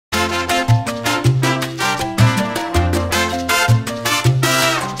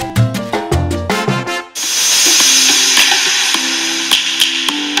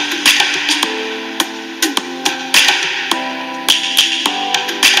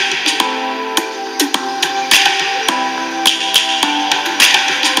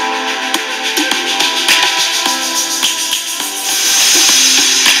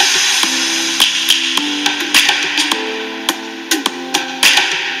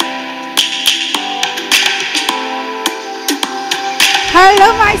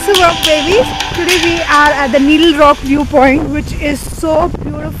Hello my super babies. Today we are at the Needle Rock viewpoint, which is so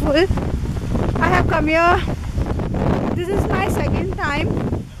beautiful. I have come here. This is my second time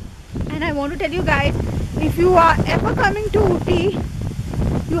and I want to tell you guys, if you are ever coming to Ooty,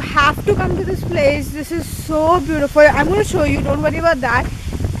 you have to come to this place. This is so beautiful. I'm going to show you, don't worry about that.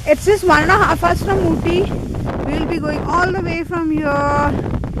 It's just 1.5 hours from Ooty. We will be going all the way from here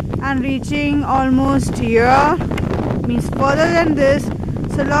and reaching almost here. Means further than this.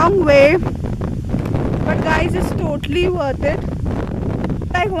 It's a long way, but guys, it's totally worth it.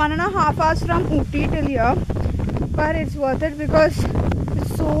 Like 1.5 hours from Ooty till here, but it's worth it because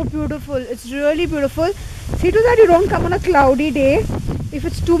it's so beautiful. It's really beautiful. See to that you don't come on a cloudy day. If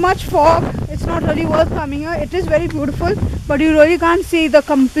it's too much fog, it's not really worth coming here. It is very beautiful, but you really can't see the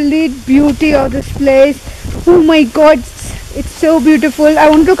complete beauty of this place. Oh my god, it's so beautiful. I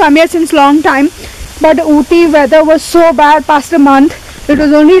want to come here since long time, but the Ooty weather was so bad past a month. It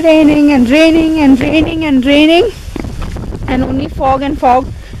was only raining and raining and raining and raining and only fog and fog.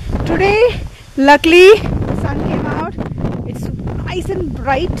 Today, luckily, the sun came out. It's nice and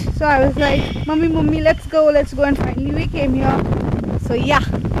bright. So I was like, Mummy, let's go. And finally we came here. So yeah,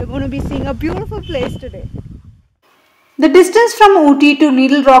 we're going to be seeing a beautiful place today. The distance from Ooty to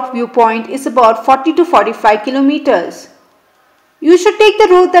Needle Rock viewpoint is about 40 to 45 kilometers. You should take the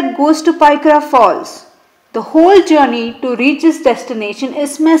road that goes to Paikara Falls. The whole journey to reach this destination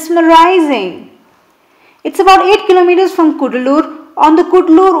is mesmerizing. It's about 8 kilometers from Kudalur on the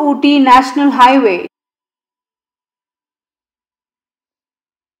Kudalur-Ooty National Highway.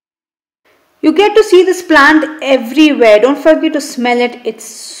 You get to see this plant everywhere. Don't forget to smell it. It's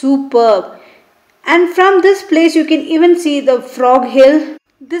superb. And from this place you can even see the Frog Hill.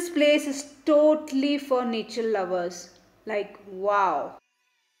 This place is totally for nature lovers. Like wow.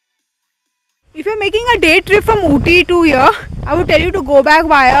 If you're making a day trip from Ooty to here, I would tell you to go back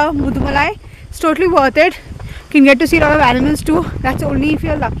via Mudumalai. It's totally worth it. You can get to see a lot of animals too. That's only if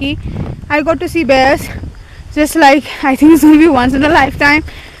you're lucky. I got to see bears. Just like, I think it's going to be once in a lifetime.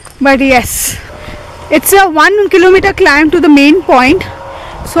 But yes, it's a 1 kilometer climb to the main point.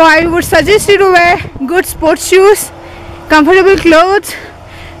 So I would suggest you to wear good sports shoes, comfortable clothes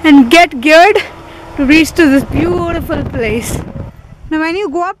and get geared to reach to this beautiful place. Now when you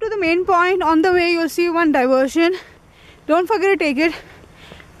go up to the main point, on the way you'll see one diversion. Don't forget to take it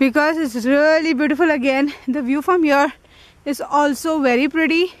because it's really beautiful again. The view from here is also very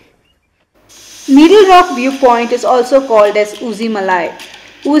pretty. Needle Rock viewpoint is also called as Oozy Malai.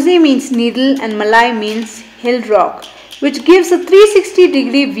 Oozy means needle and Malai means hill rock, which gives a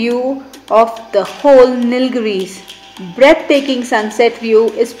 360-degree view of the whole Nilgiris. Breathtaking sunset view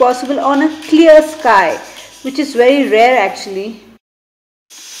is possible on a clear sky, which is very rare actually.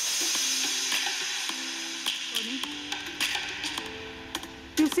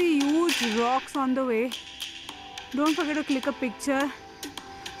 You see huge rocks on the way. Don't forget to click a picture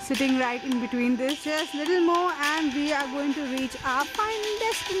sitting right in between this. Just a little more and we are going to reach our final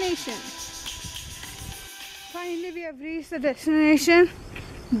destination. Finally we have reached the destination,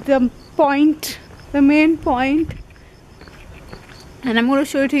 the point, the main point. And I'm going to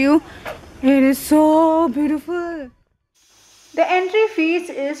show it to you. It is so beautiful. The entry fees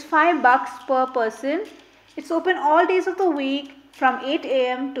is $5 per person. It's open all days of the week from 8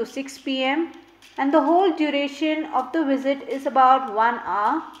 AM to 6 PM and the whole duration of the visit is about 1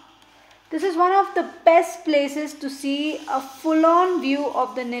 hour. This is one of the best places to see a full-on view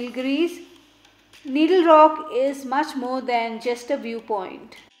of the Nilgiris. Needle Rock is much more than just a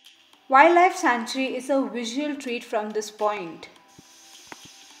viewpoint. Wildlife Sanctuary is a visual treat from this point.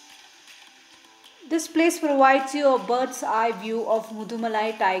 This place provides you a bird's eye view of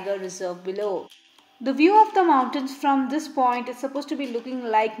Mudumalai Tiger Reserve below. The view of the mountains from this point is supposed to be looking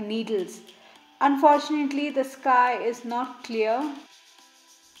like needles. Unfortunately, the sky is not clear.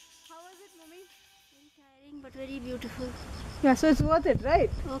 How was it, Mummy? Tiring but very beautiful. Yeah, so it's worth it, right?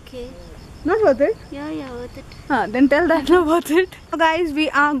 Okay. Not worth it? Yeah, worth it. Then tell that not worth it. So guys, we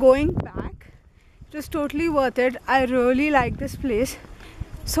are going back. It was totally worth it. I really like this place.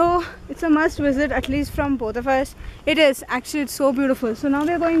 So it's a must visit, at least from both of us. It is actually, it's so beautiful. So now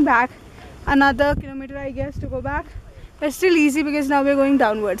we're going back another kilometer, I guess, to go back. But it's still easy because now we're going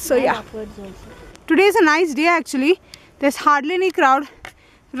downwards. So yeah, Upwards also. today is a nice day actually. There's hardly any crowd.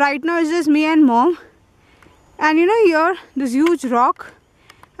 Right now it's just me and mom. And you know, here, this huge rock,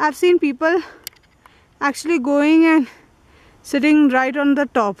 I've seen people actually going and sitting right on the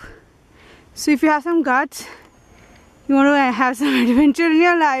top. So if you have some guts, you want to have some adventure in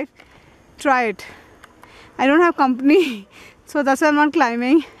your life, try it. I don't have company, so that's why I'm not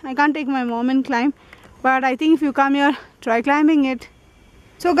climbing. I can't take my mom and climb, but I think if you come here, try climbing it.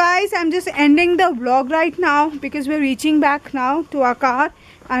 So guys, I'm just ending the vlog right now because we're reaching back now to our car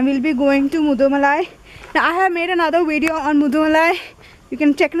and we'll be going to Mudumalai. Now I have made another video on Mudumalai. You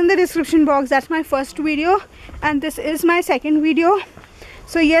can check it in the description box. That's my first video and this is my second video.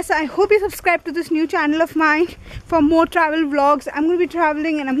 So yes, I hope you subscribe to this new channel of mine for more travel vlogs. I'm going to be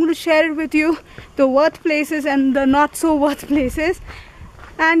traveling and I'm going to share it with you, the worth places and the not so worth places.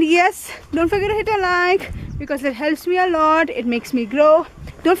 And yes, don't forget to hit a like because it helps me a lot. It makes me grow.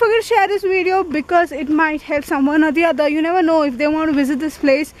 Don't forget to share this video because it might help someone or the other. You never know if they want to visit this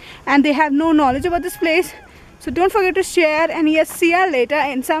place and they have no knowledge about this place. So don't forget to share, and yes, see you later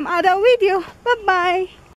in some other video. Bye bye.